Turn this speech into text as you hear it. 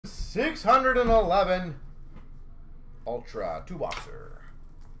611 Ultra 2-boxer.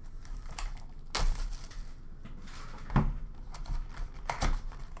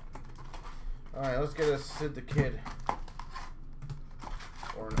 All right, let's get a Sid the Kid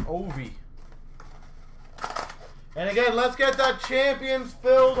or an Ovi. And again, let's get that Champions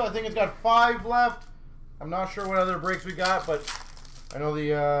filled. I think it's got 5 left. I'm not sure what other breaks we got, but I know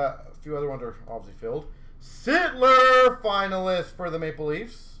the a few other ones are obviously filled. Sittler, finalist for the Maple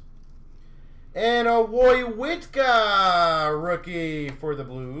Leafs. And a Wojciechowski, rookie for the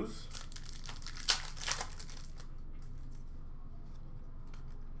Blues.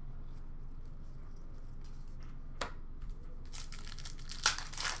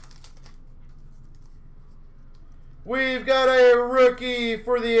 We've got a rookie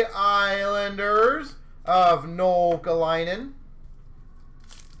for the Islanders of Nokalainen.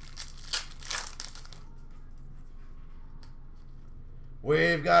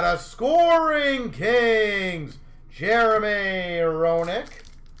 We've got a scoring Kings, Jeremy Roenick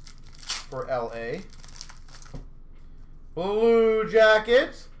for LA. Blue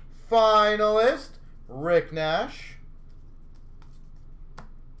Jackets, finalist, Rick Nash.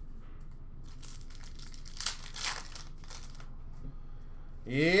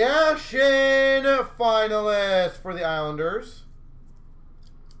 Yashin, finalist for the Islanders.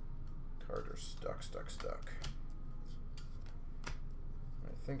 Cards are stuck. I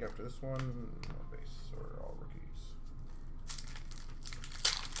think after this one, no base or all rookies.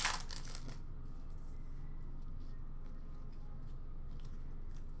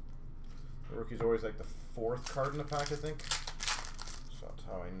 The rookie's always like the 4th card in the pack, I think. So that's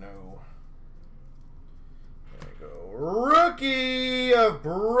how I know. There we go. Rookie of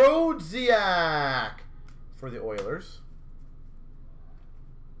Brodziak for the Oilers.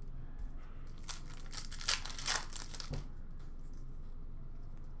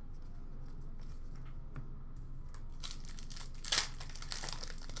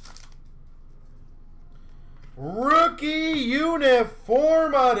 Rookie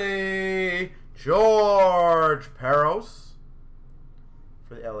uniformity, George Peros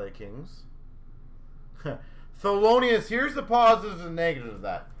for the LA Kings. Thelonious, here's the positives and negatives of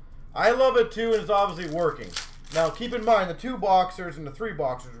that. I love it too, and it's obviously working. Now, keep in mind, the 2 boxers and the 3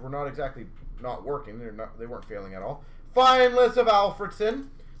 boxers were not exactly not working. They weren't failing at all. Finalist of Alfredson.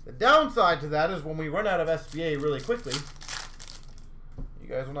 The downside to that is when we run out of SBA really quickly, you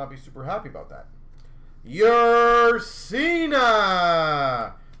guys will not be super happy about that. Ursina,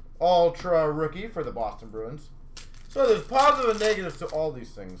 Ultra rookie for the Boston Bruins. So there's positive and negatives to all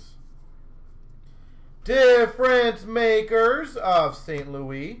these things. Difference makers of St.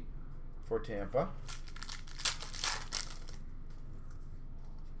 Louis for Tampa.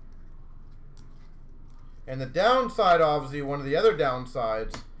 And the downside, obviously, one of the other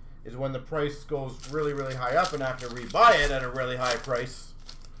downsides is when the price goes really, really high up and have to rebuy it at a really high price.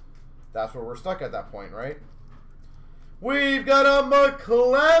 That's where we're stuck at that point, right? We've got a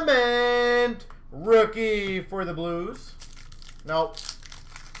McClement rookie for the Blues. Nope.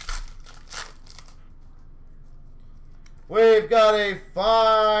 We've got a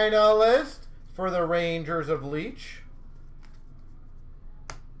finalist for the Rangers of Leach.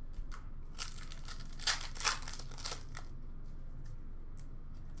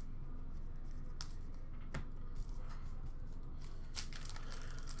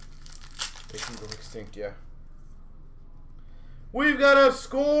 They can go extinct, yeah. We've got a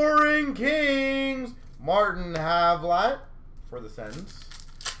scoring Kings, Martin Havlat for the Sens.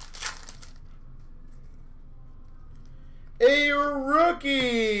 A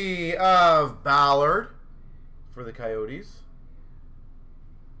rookie of Ballard for the Coyotes.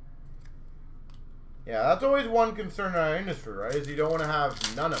 Yeah, that's always one concern in our industry, right? Is you don't want to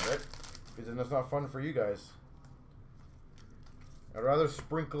have none of it, because then it's not fun for you guys. I'd rather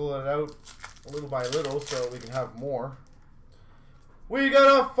sprinkle it out little by little so we can have more. We got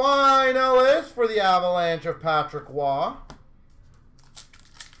a finalist for the Avalanche of Patrick Waugh.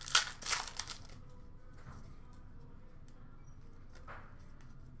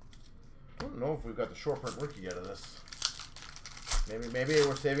 I don't know if we've got the short print rookie out of this. Maybe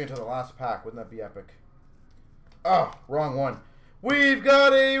we're saving it to the last pack. Wouldn't that be epic? Oh, wrong one. We've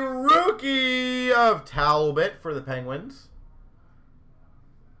got a rookie of Talbot for the Penguins.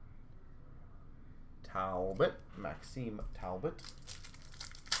 Talbot, Maxime Talbot.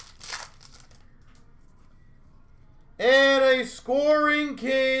 And a scoring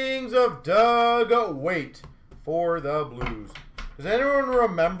Kings of Doug Weight for the Blues. Does anyone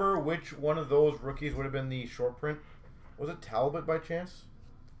remember which one of those rookies would have been the short print? Was it Talbot by chance?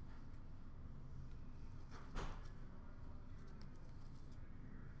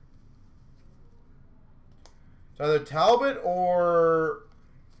 either Talbot or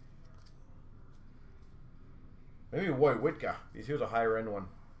maybe Witka. He was a higher end one.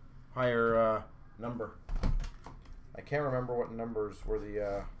 Higher number. I can't remember what numbers were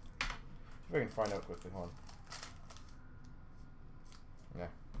the... if I can find out quickly. Hold on. Yeah.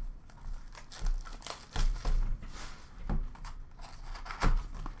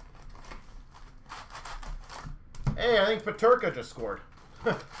 Hey, I think Peterka just scored.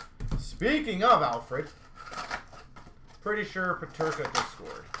 Speaking of Alfred, pretty sure Peterka just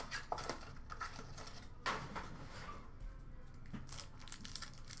scored.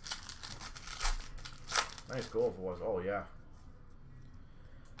 Nice goal if it was. Oh, yeah.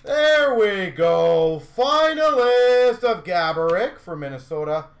 There we go. Finalist of Gaborik for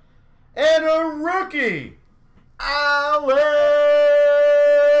Minnesota. And a rookie, Alex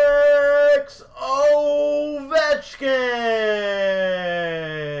Ovechkin.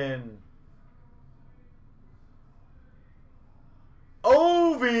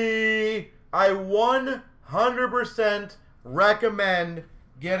 Ovi, I 100% recommend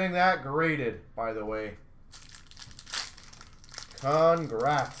getting that graded, by the way.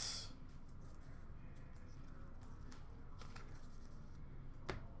 Congrats.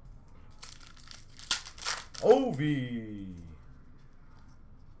 Ovi.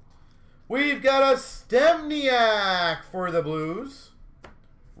 We've got a Stemniak for the Blues.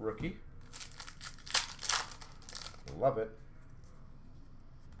 Rookie. Love it.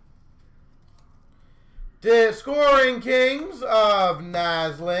 Scoring Kings of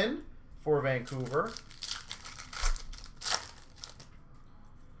Naslin for Vancouver.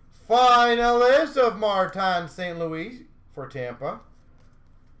 Finalist of Martin St. Louis for Tampa.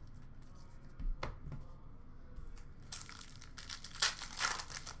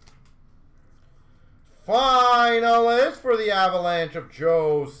 Finalist for the Avalanche of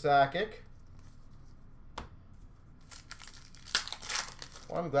Joe Sakic.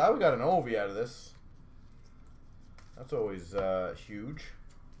 Well, I'm glad we got an Ovi out of this. That's always huge.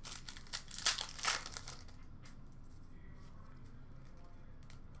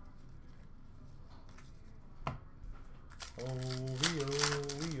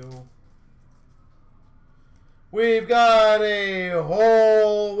 Ovio. We've got a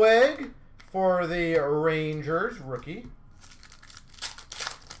Holweg for the Rangers, rookie.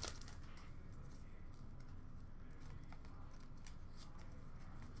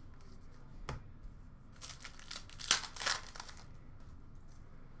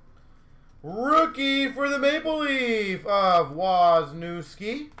 Rookie for the Maple Leaf of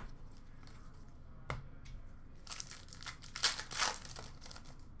Wozniewski.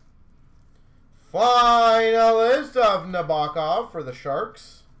 Finalist of Nabokov for the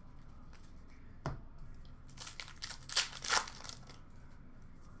Sharks.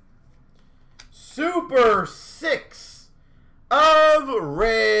 Super 6 of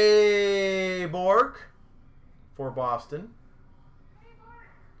Ray Bourque for Boston.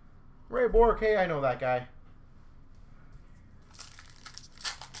 Ray Bourque, hey, I know that guy.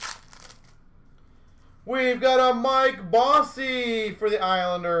 We've got a Mike Bossy for the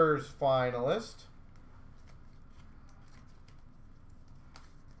Islanders finalist.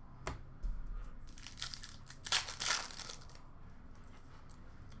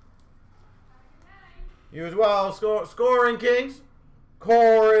 You as well. Scoring Kings.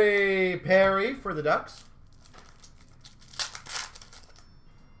 Corey Perry for the Ducks.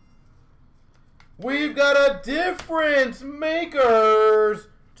 We've got a difference makers.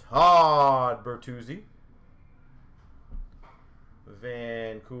 Todd Bertuzzi.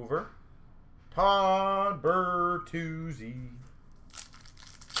 Vancouver. Todd Bertuzzi.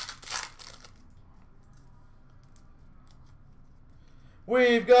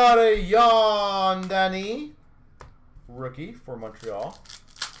 We've got a Jan Danny, rookie for Montreal.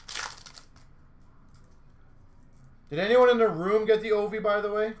 Did anyone in the room get the Ovi, by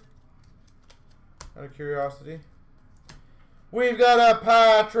the way? Out of curiosity. We've got a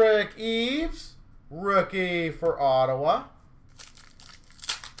Patrick Eves, rookie for Ottawa.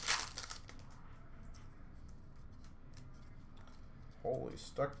 Holy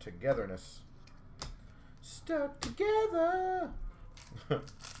stuck togetherness. Stuck together.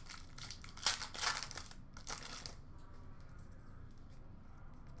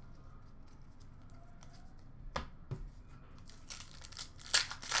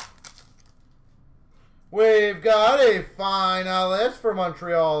 We've got a finalist for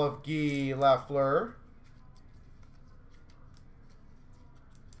Montreal of Guy Lafleur.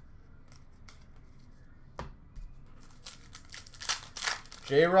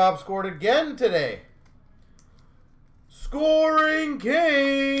 J-Rob scored again today. Scoring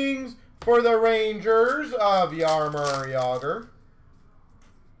Kings For the Rangers of Jaromir Jagr.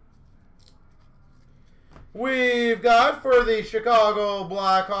 We've got for the Chicago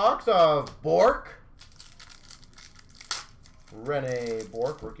Blackhawks of Bork. Rene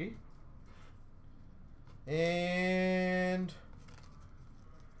Bork, rookie. And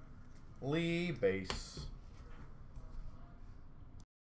Lee base.